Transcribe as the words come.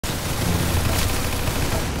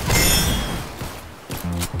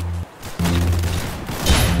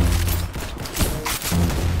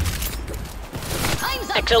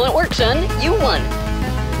Excellent work, son. You won.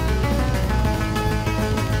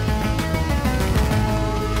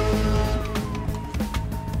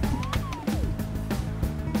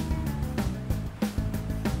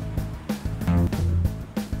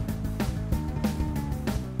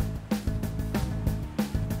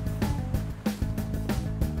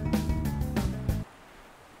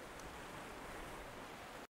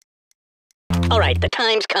 All right, the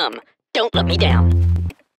time's come. Don't let me down.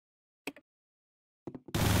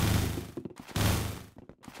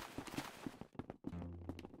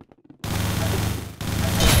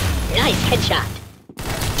 Nice headshot.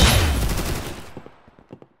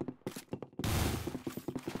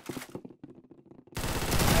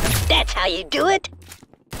 That's how you do it.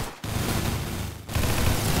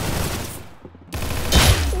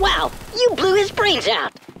 Wow, you blew his brains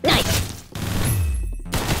out. Nice.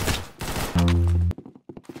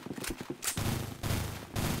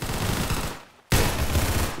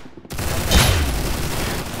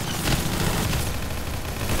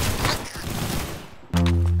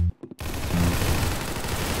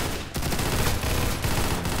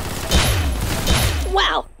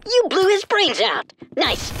 Wow, you blew his brains out.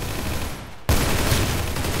 Nice.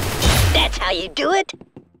 That's how you do it.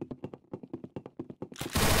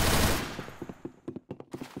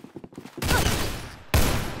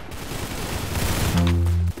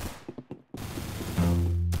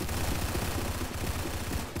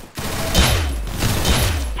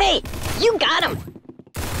 Hey, you got him.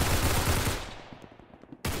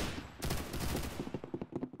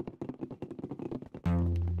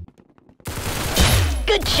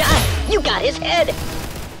 Good shot! You got his head!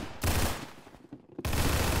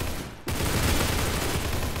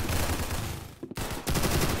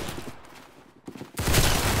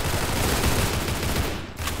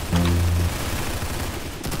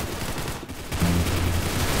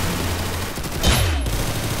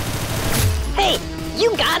 Hey!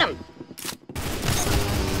 You got him!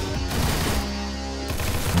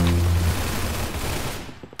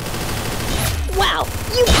 Wow!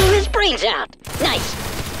 You blew his brains out! Nice!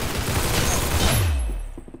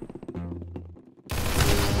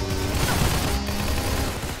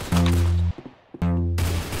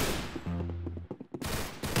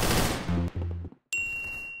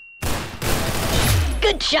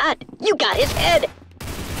 Good shot! You got his head!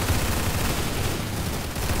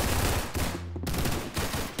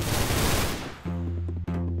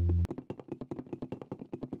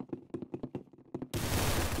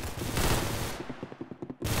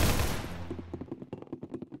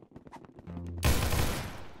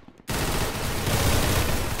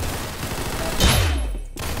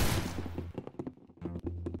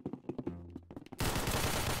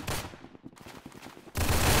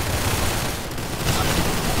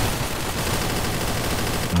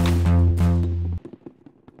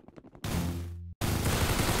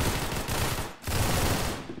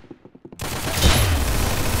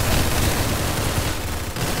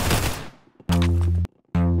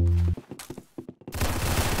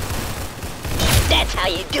 That's how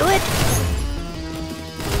you do it.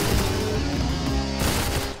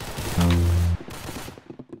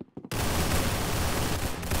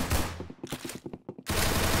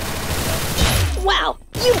 Wow,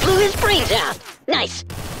 you blew his brains out. Nice.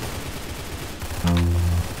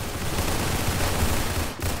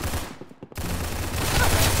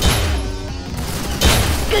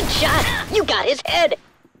 Good shot. You got his head.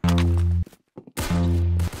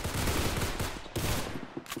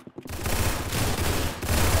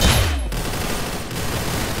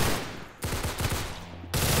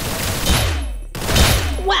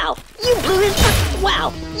 Wow,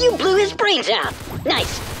 you blew his brains out.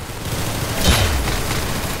 Nice.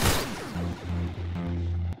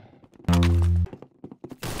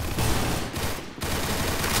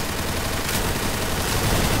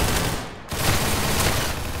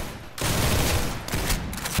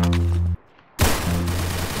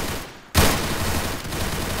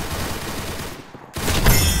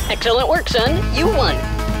 Excellent work, son. You won.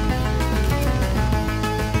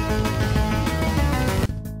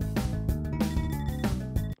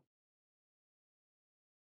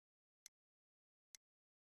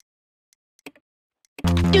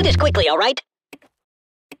 Do this quickly, all right?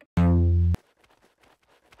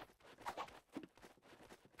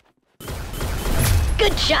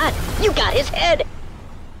 Good shot! You got his head!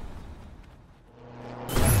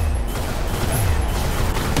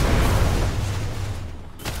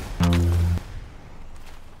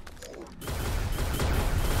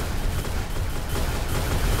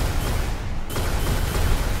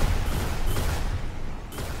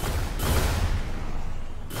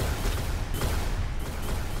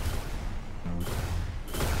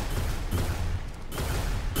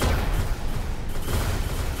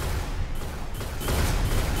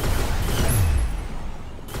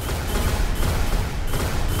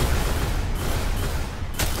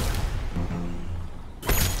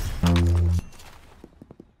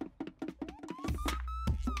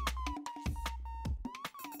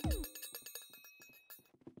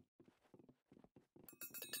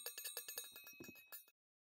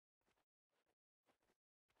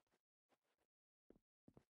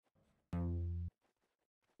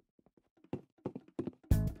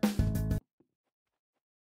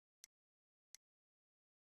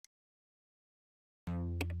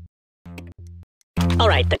 All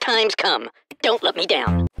right, the time's come. Don't let me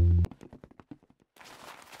down.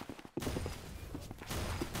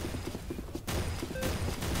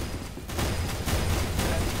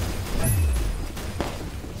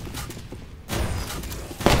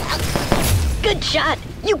 Good shot!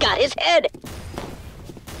 You got his head!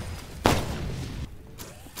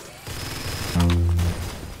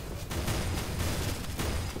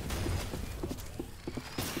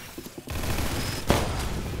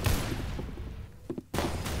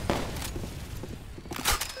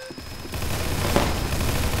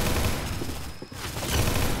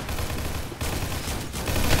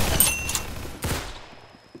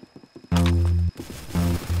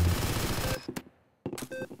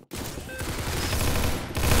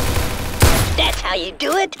 That's how you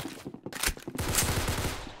do it?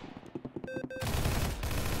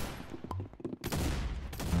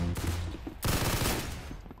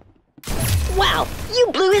 Wow, you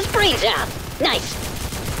blew his brains out. Nice.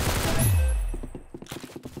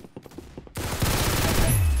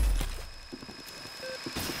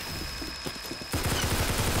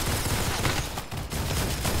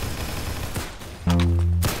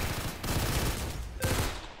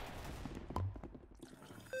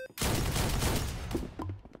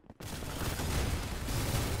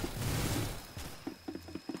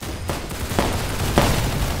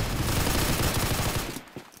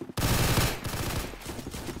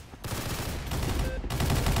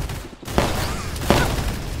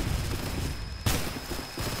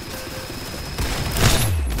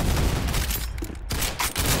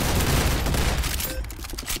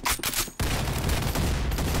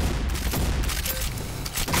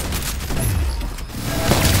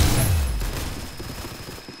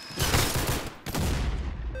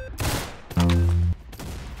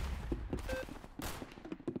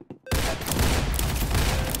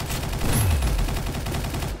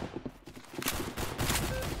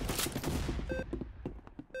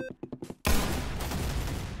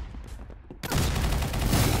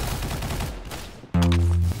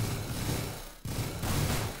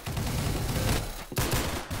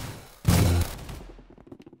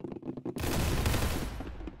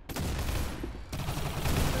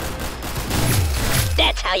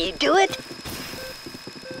 That's how you do it?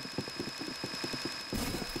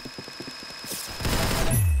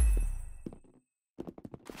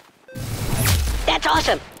 That's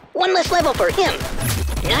awesome! One less level for him!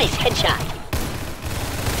 Nice headshot!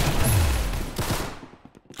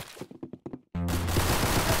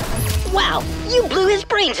 Wow! You blew his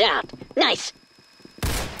brains out! Nice!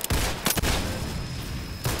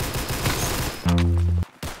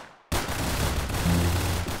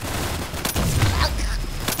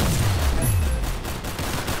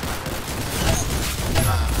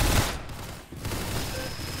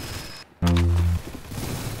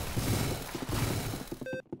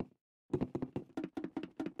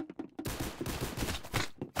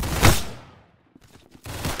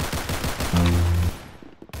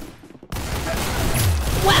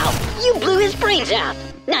 Wow! You blew his brains out!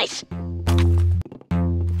 Nice!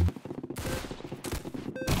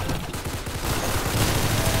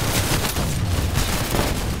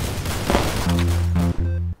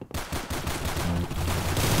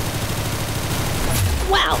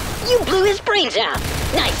 Wow! You blew his brains out!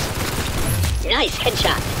 Nice! Nice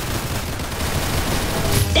headshot!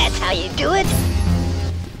 That's how you do it?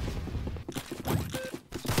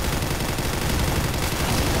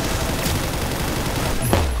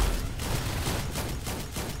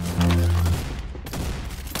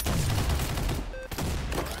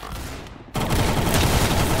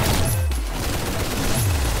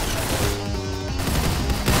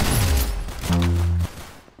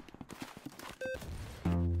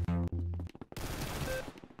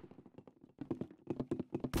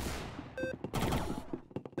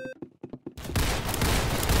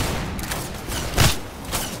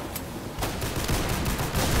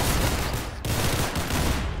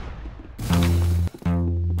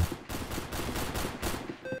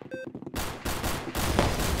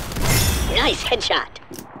 Nice headshot.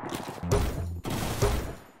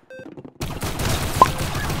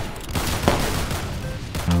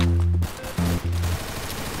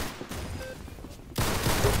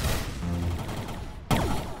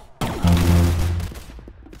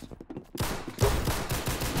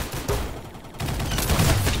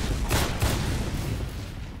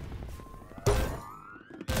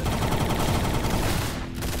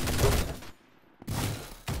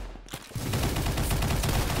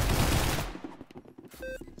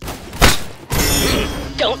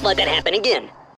 Don't let that happen again.